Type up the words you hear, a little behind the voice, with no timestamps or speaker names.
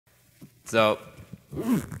So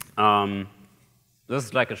this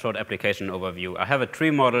is like a short application overview. I have a tree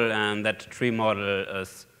model, and that tree model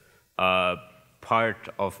is part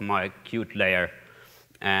of my Qt layer.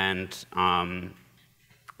 And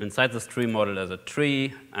inside this tree model is a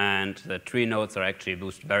tree, and the tree nodes are actually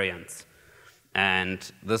boost variants. And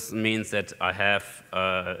this means that I have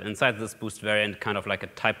inside this boost variant kind of like a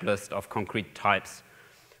type list of concrete types.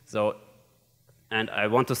 So, and I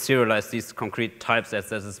want to serialize these concrete types as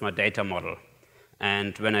this is my data model.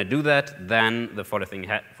 And when I do that, then the following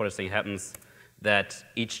thing happens, that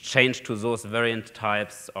each change to those variant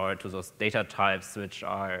types or to those data types, which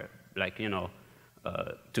are like,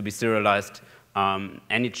 to be serialized,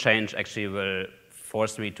 any change actually will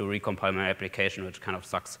force me to recompile my application, which kind of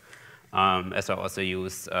sucks. As I also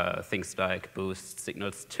use things like boost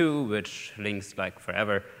signals 2, which links like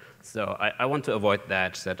forever. So I want to avoid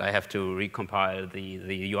that I have to recompile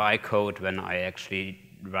the UI code when I actually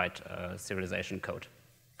write serialization code.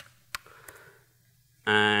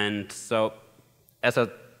 And so, as I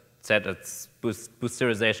said, boost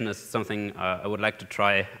serialization is something I would like to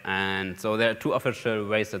try. And so there are two official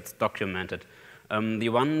ways it's documented. The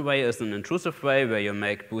one way is an intrusive way where you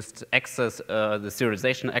make boost access, the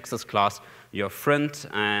serialization access class, your friend,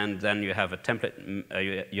 and then you have a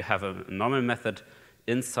template, you have a normal method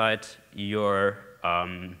inside your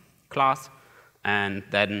class, and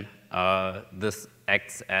then this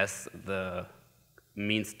acts as the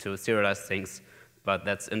means to serialize things, but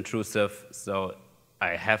that's intrusive, so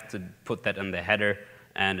I have to put that in the header,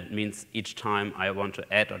 and it means each time I want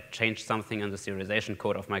to add or change something in the serialization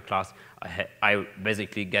code of my class, I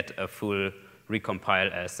basically get a full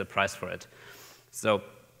recompile as a price for it. So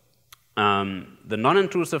the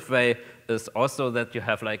non-intrusive way is also that you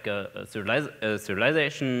have like a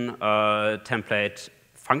serialization template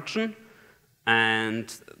function,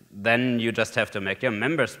 and then you just have to make your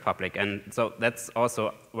members public. And so that's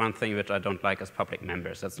also one thing which I don't like is public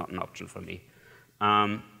members. That's not an option for me.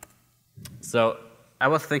 So I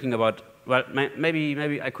was thinking about, well,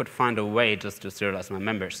 maybe I could find a way just to serialize my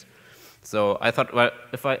members. So I thought, well,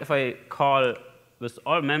 if I call with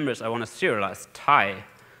all members I want to serialize Thai,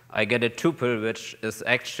 I get a tuple which is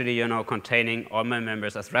actually containing all my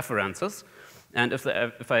members as references. And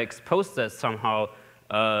if I expose that somehow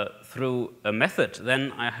through a method,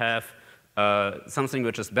 then I have something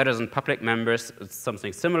which is better than public members. It's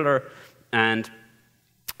something similar. And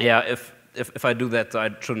yeah, if I do that, I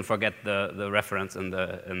shouldn't forget the reference in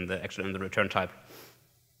the return type.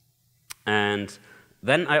 And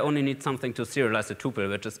then I only need something to serialize the tuple,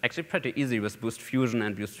 which is actually pretty easy with Boost Fusion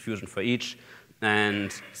and Boost Fusion for each.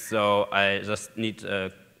 And so I just need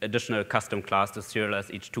an additional custom class to serialize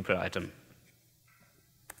each tuple item.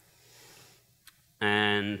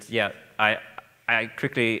 And yeah, I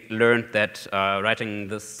quickly learned that writing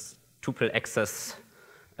this tuple access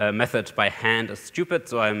method by hand is stupid,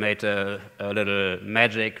 so I made a little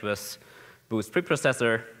magic with Boost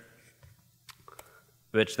preprocessor,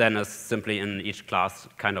 which then is simply in each class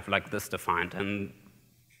kind of like this defined. And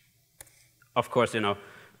of course,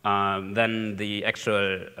 then the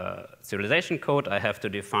actual serialization code, I have to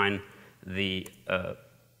define the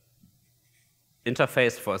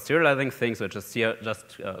interface for serializing things, which is here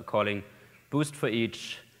just calling boost for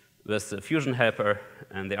each with the Fusion helper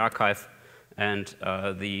and the archive. And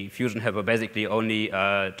the Fusion helper basically only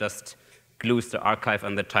just glues the archive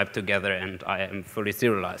and the type together, and I am fully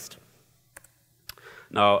serialized.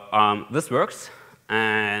 Now, this works,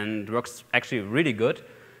 and works actually really good,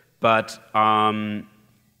 but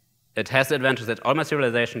it has the advantage that all my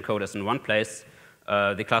serialization code is in one place.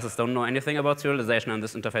 The classes don't know anything about serialization, and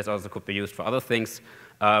this interface also could be used for other things.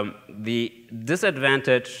 The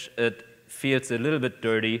disadvantage, it feels a little bit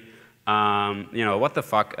dirty. What the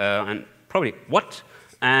fuck, and probably what?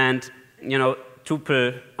 And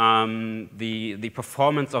tuple, the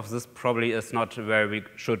performance of this probably is not where we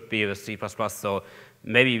should be with C++, so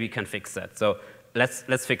maybe we can fix that. So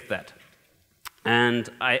let's fix that. And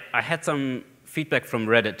I had some feedback from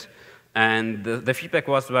Reddit, and the feedback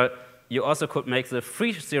was, well, you also could make the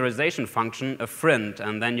free serialization function a friend,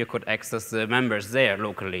 and then you could access the members there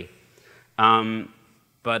locally.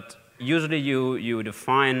 But usually you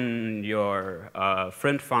define your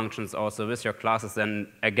friend functions also with your classes, then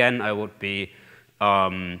again I would be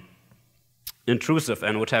intrusive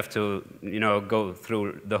and would have to go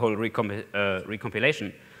through the whole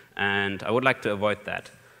recompilation, and I would like to avoid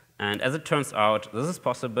that. And as it turns out, this is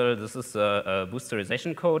possible. This is a boost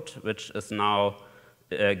serialization code, which is now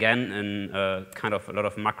again in kind of a lot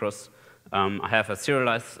of macros. I have a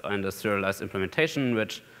serialize and a serialize implementation,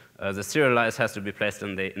 which the serialize has to be placed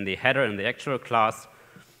in the header in the actual class,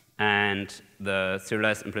 and the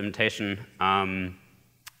serialized implementation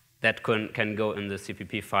that can go in the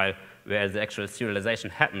CPP file where the actual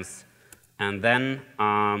serialization happens. And then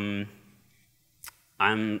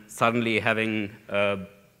I'm suddenly having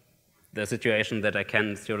the situation that I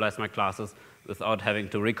can serialize my classes without having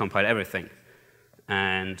to recompile everything.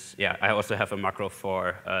 And yeah, I also have a macro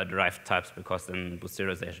for derived types, because in Boost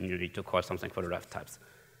serialization you need to call something for derived types.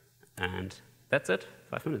 And that's it,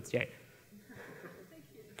 5 minutes, yay.